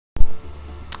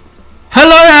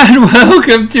and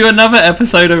welcome to another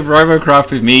episode of Robocraft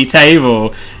with me,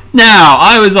 Table. Now,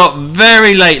 I was up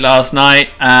very late last night.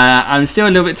 I'm still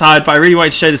a little bit tired, but I really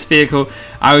wanted to show this vehicle.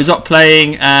 I was up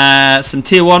playing some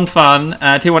Tier 1 fun,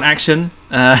 Tier 1 action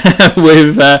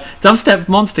with Dubstep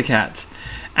Monster Cat.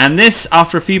 And this,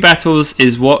 after a few battles,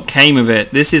 is what came of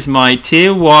it. This is my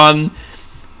Tier 1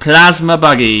 Plasma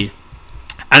Buggy.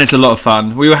 And it's a lot of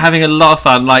fun. We were having a lot of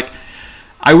fun. Like,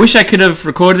 I wish I could have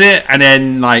recorded it and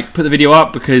then like put the video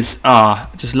up because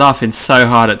just laughing so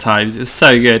hard at times. It was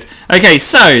so good. Okay,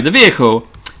 so the vehicle,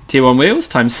 Tier 1 wheels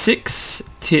times 6,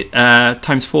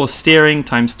 times 4 steering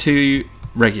times 2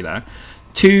 regular,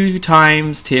 2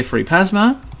 times Tier 3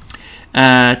 plasma,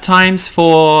 times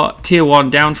 4 Tier 1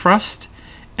 down thrust,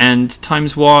 and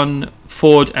times 1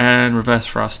 forward and reverse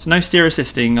thrust. No steer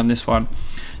assisting on this one.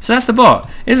 So that's the bot.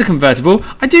 It is a convertible.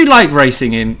 I do like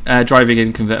racing in driving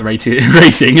in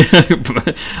racing.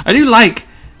 I do like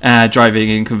driving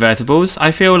in convertibles.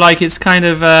 I feel like it's kind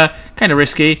of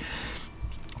risky.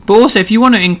 But also, if you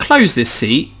want to enclose this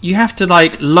seat, you have to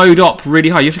like load up really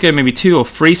high. You have to go maybe 2 or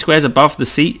 3 squares above the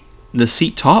seat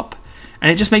top,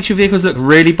 and it just makes your vehicles look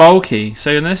really bulky.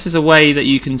 So unless there's a way that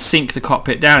you can sink the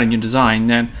cockpit down in your design,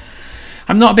 then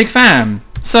I'm not a big fan.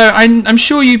 So I'm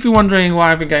sure you've been wondering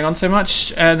why I've been going on so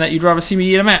much and that you'd rather see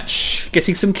me in a match,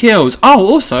 getting some kills. Oh,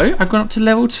 also, I've gone up to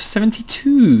level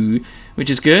 72, which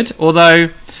is good.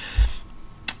 Although,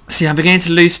 see, I'm beginning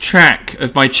to lose track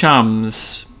of my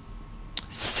chums.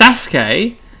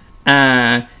 Sasuke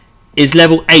is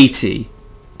level 80,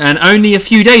 and only a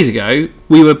few days ago,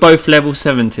 we were both level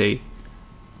 70.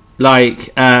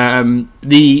 Like,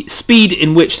 the speed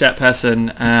in which that person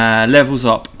levels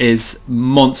up is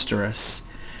monstrous.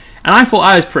 And I thought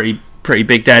I was pretty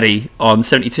big daddy on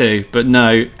 72, but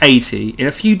no, 80 in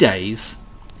a few days.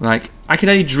 Like, I can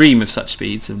only dream of such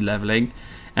speeds of leveling.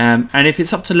 And if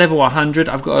it's up to level 100,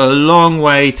 I've got a long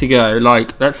way to go.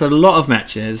 Like, that's a lot of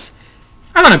matches.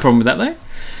 I got no problem with that though.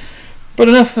 But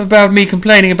enough about me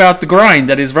complaining about the grind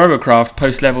that is Robocraft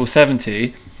post level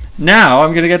 70. Now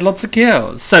I'm going to get lots of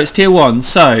kills. So it's Tier 1,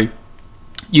 so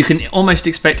you can almost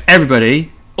expect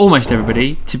almost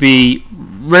everybody, to be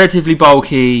relatively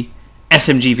bulky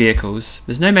SMG vehicles.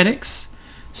 There's no medics,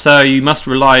 so you must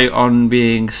rely on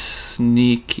being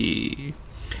sneaky.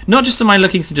 Not just am I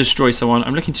looking to destroy someone,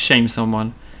 I'm looking to shame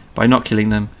someone by not killing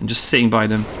them and just sitting by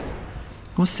them.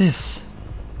 What's this?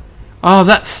 Oh,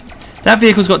 that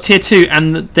vehicle's got Tier 2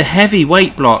 and the heavy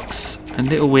weight blocks and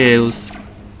little wheels.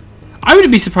 I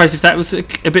wouldn't be surprised if that was a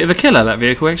bit of a killer, that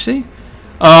vehicle, actually.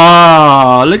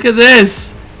 Oh, look at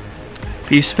this!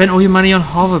 You spent all your money on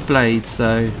hover blades,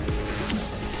 though.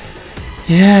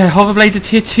 Yeah, hover blades are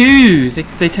Tier 2.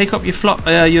 They take up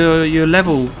your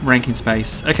level ranking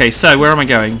space. Okay, so where am I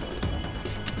going?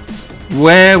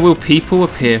 Where will people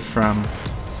appear from?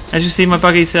 As you see, my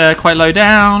buggy's quite low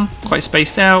down, quite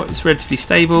spaced out. It's relatively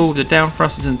stable. The down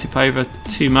thrust doesn't tip over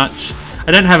too much.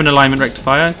 I don't have an alignment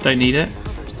rectifier. Don't need it.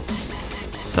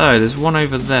 So there's one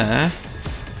over there.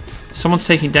 Someone's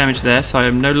taking damage there, so I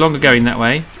am no longer going that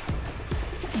way.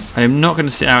 I am not going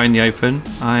to sit out in the open.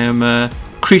 I am a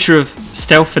creature of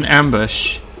stealth and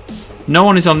ambush. No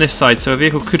one is on this side, so a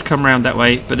vehicle could come around that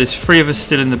way, but there's 3 of us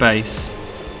still in the base.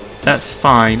 That's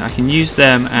fine. I can use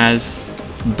them as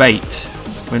bait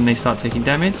when they start taking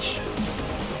damage.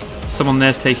 Someone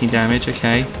there's taking damage,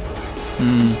 okay.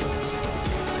 Can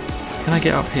I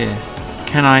get up here?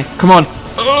 Can I? Come on!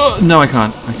 Oh, no, I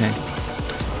can't. Okay.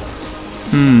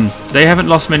 They haven't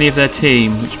lost many of their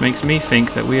team, which makes me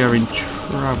think that we are in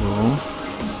trouble.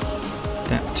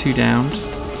 That 2 downed.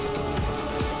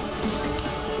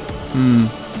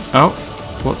 Oh,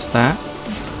 what's that?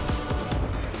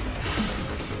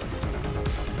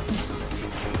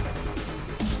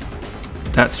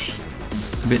 That's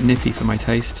a bit nippy for my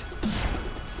taste.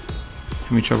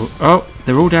 Having trouble. Oh,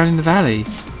 they're all down in the valley.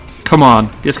 Come on,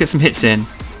 let's get some hits in.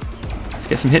 Let's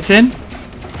get some hits in.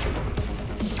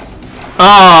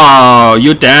 Oh,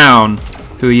 you're down.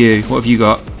 Who are you? What have you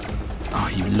got? Oh,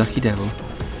 you lucky devil.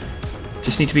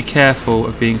 Just need to be careful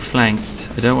of being flanked.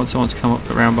 I don't want someone to come up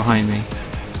around behind me.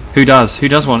 Who does? Who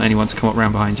does want anyone to come up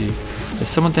around behind you? There's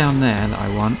someone down there that I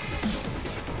want.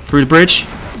 Through the bridge?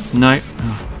 No.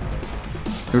 Oh.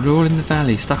 They're all in the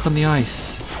valley, stuck on the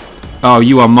ice. Oh,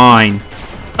 you are mine.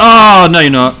 Oh, no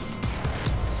you're not.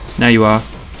 Now you are.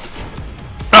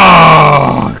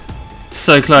 Oh!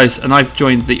 So close, and I've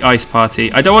joined the ice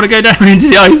party. I don't want to go down into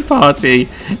the ice party.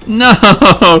 No,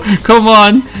 come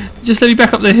on, just let me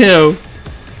back up the hill.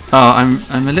 Oh,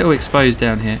 I'm a little exposed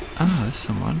down here. Oh, there's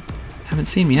someone. Haven't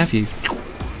seen me, have you?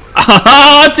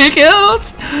 Ah, 2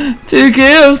 kills! 2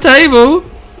 kills, Table!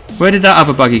 Where did that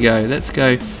other buggy go? Let's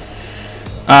go.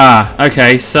 Ah,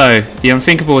 okay, so the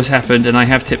unthinkable has happened and I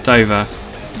have tipped over.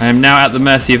 I am now at the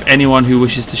mercy of anyone who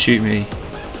wishes to shoot me.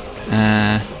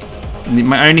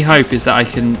 My only hope is that I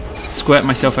can squirt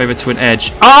myself over to an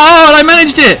edge. Oh, I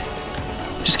managed it!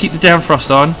 Just keep the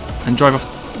downfrost on and drive off.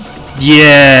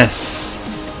 Yes!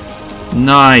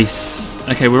 Nice.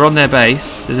 Okay, we're on their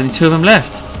base. There's only 2 of them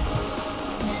left.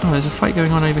 Oh, there's a fight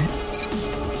going on over here.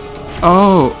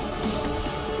 Oh.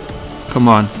 Come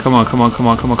on, come on, come on, come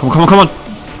on, come on, come on, come on, come on.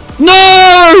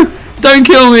 No! Don't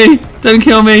kill me! Don't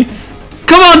kill me!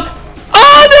 Come on!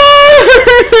 Oh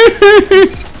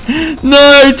no!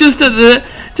 No! Just at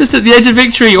the edge of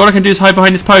victory. All I can do is hide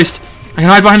behind this post. I can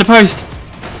hide behind the post.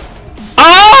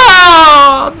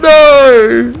 Ah!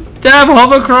 No! Damn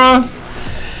hovercraft!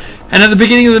 And at the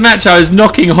beginning of the match, I was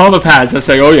knocking hover pads. I was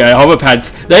saying, "Oh yeah, hover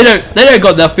pads. They don't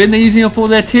got nothing. They're using up all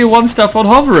their tier 1 stuff on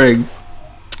hovering."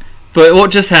 But what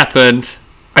just happened?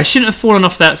 I shouldn't have fallen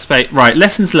off that space. Right,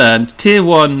 lessons learned. Tier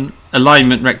 1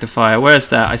 alignment rectifier. Where's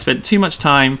that? I spent too much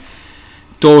time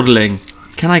dawdling.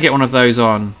 Can I get one of those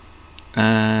on?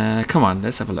 Come on,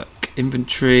 let's have a look.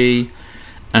 Inventory.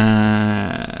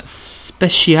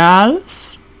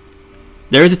 Specials.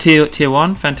 There is a tier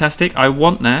 1. Fantastic. I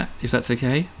want that, if that's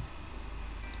okay.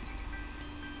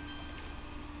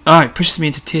 Oh, it pushes me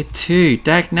into tier 2.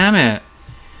 Dagnammit.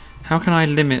 How can I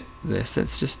limit this?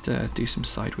 Let's just do some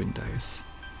side windows.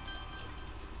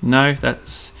 No,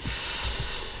 that's...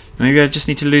 Maybe I just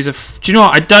need to lose a... Do you know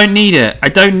what? I don't need it. I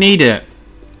don't need it.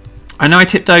 I know I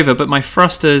tipped over, but my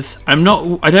thrusters... I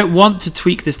don't want to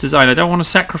tweak this design. I don't want to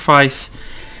sacrifice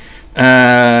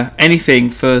anything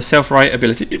for self-right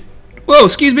ability. Whoa,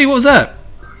 excuse me, what was that?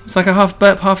 It's like a half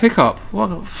burp, half hiccup.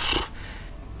 What?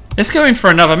 Let's go in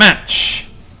for another match.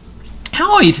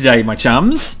 How are you today, my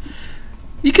chums?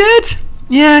 You good?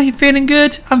 Yeah, you feeling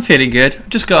good? I'm feeling good. I've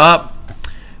just got up,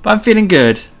 but I'm feeling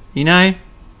good. You know,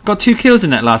 got 2 kills in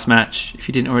that last match. If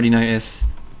you didn't already notice,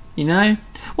 you know.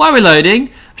 While we're loading,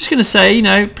 I'm just going to say, you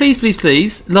know, please, please,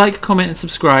 please like, comment, and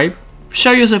subscribe.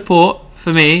 Show your support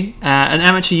for me, an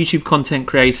amateur YouTube content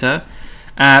creator.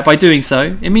 By doing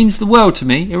so, it means the world to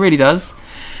me. It really does.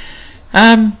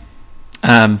 Okay,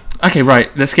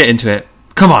 right. Let's get into it.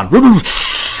 Come on.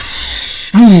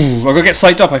 I've got to get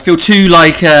psyched up. I feel too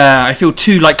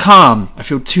calm. I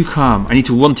feel too calm. I need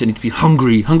to want it. I need to be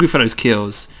hungry for those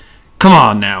kills. Come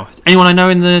on now. Anyone I know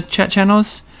in the chat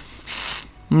channels?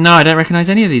 No, I don't recognise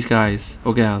any of these guys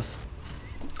or girls.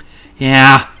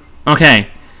 Yeah. Okay.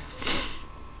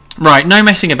 Right, no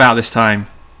messing about this time.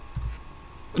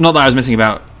 Not that I was messing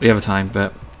about the other time,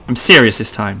 but I'm serious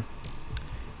this time.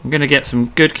 I'm going to get some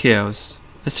good kills.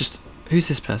 Let's just... Who's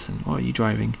this person? What are you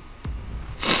driving?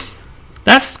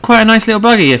 That's quite a nice little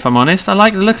buggy, if I'm honest. I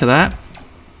like the look of that.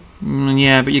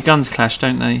 Yeah, but your guns clash,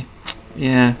 don't they?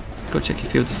 Yeah, got to check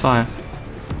your fields of fire.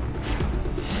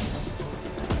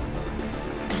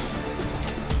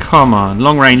 Come on,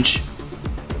 long range.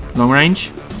 Long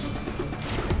range?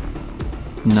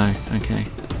 No, okay.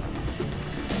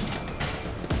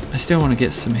 I still want to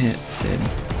get some hits in.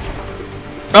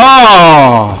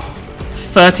 Oh!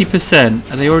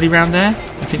 30%. Are they already round there?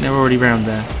 I think they're already round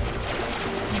there.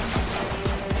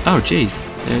 Oh, jeez.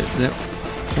 They're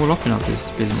all up in up this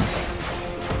business.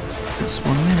 There's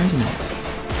one there, isn't it?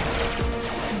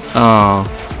 Oh.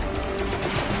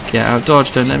 Get out,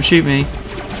 dodge. Don't let them shoot me.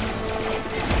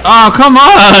 Oh, come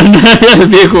on! The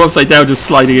vehicle upside down just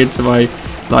sliding into my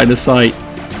line of sight.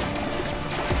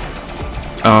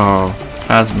 Oh,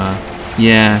 plasma.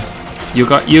 Yeah. You'll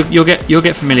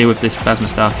get familiar with this plasma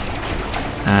stuff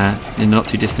in the not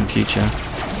too distant future.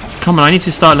 Come on, I need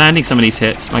to start landing some of these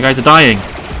hits. My guys are dying.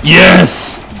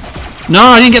 Yes! No,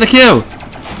 I didn't get the kill.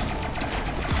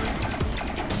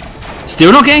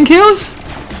 Still not getting kills?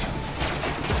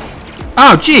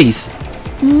 Oh, jeez.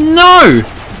 No!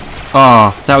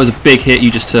 Oh, that was a big hit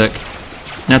you just took.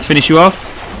 Now to finish you off?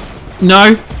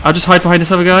 No, I'll just hide behind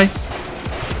this other guy.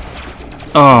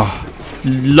 Oh,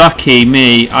 lucky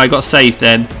me. I got saved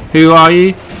then. Who are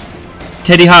you?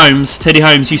 Teddy Holmes. Teddy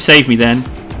Holmes, you saved me then.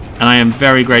 And I am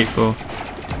very grateful.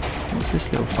 What's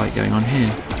this little fight going on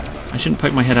here? I shouldn't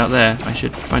poke my head out there. I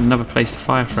should find another place to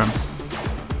fire from.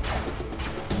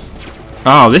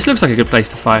 Oh, this looks like a good place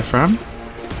to fire from.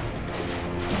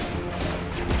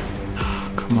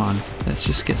 Oh, come on. Let's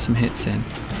just get some hits in.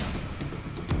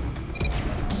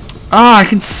 Ah, I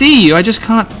can see you. I just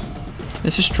can't.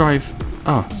 Let's just drive.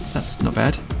 Oh, that's not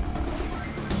bad.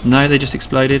 No, they just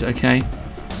exploded. Okay.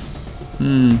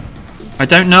 I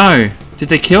don't know. Did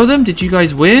they kill them? Did you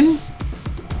guys win?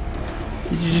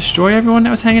 Did you destroy everyone that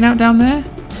was hanging out down there?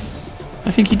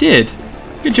 I think you did.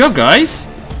 Good job, guys.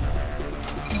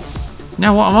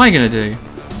 Now what am I going to do?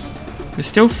 There's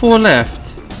still 4 left.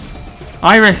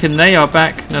 I reckon they are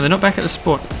back. No, they're not back at the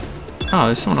spot. Oh,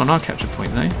 there's someone on our capture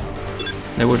point though.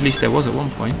 Well, at least there was at one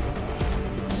point.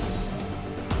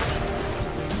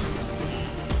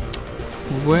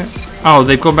 Where? Oh,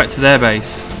 they've gone back to their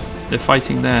base. They're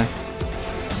fighting there.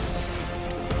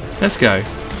 Let's go.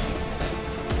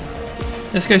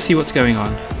 Let's go see what's going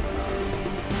on.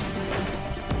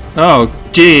 Oh,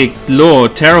 gee,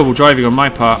 Lord, terrible driving on my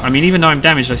part. I mean, even though I'm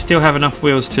damaged, I still have enough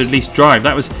wheels to at least drive.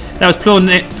 That was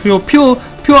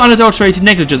pure unadulterated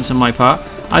negligence on my part.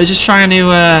 I was just trying to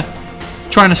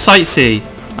sightsee.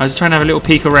 I was trying to have a little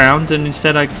peek around, and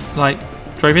instead I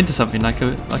drove into something like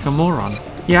a moron.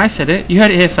 Yeah, I said it. You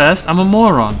heard it here first. I'm a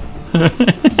moron.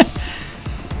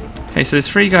 Okay, so there's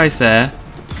 3 guys there.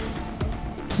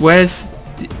 Where's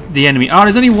the enemy? Oh,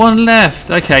 there's only 1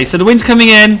 left. Okay, so the wind's coming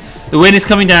in. The wind is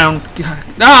coming down.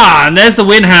 Ah, and there's the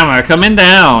wind hammer coming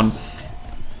down.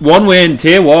 1 win,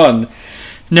 tier 1.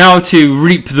 Now to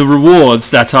reap the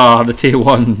rewards that are the tier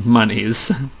 1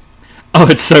 monies. Oh,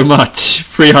 it's so much.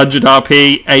 300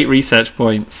 RP, 8 research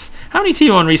points. How many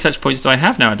tier 1 research points do I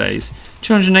have nowadays?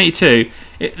 282.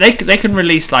 They can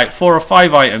release like 4 or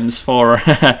 5 items for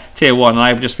tier 1, and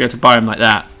I would just be able to buy them like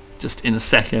that. Just in a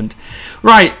second.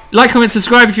 Right, like, comment,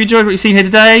 subscribe if you enjoyed what you've seen here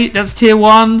today. That's tier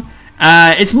 1.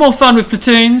 It's more fun with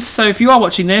platoons, so if you are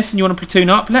watching this and you want to platoon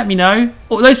up, let me know.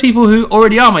 Or those people who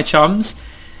already are my chums,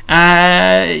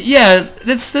 yeah,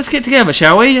 let's get together,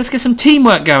 shall we? Let's get some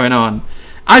teamwork going on.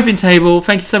 I've been Table.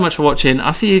 Thank you so much for watching.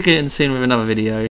 I'll see you again soon with another video.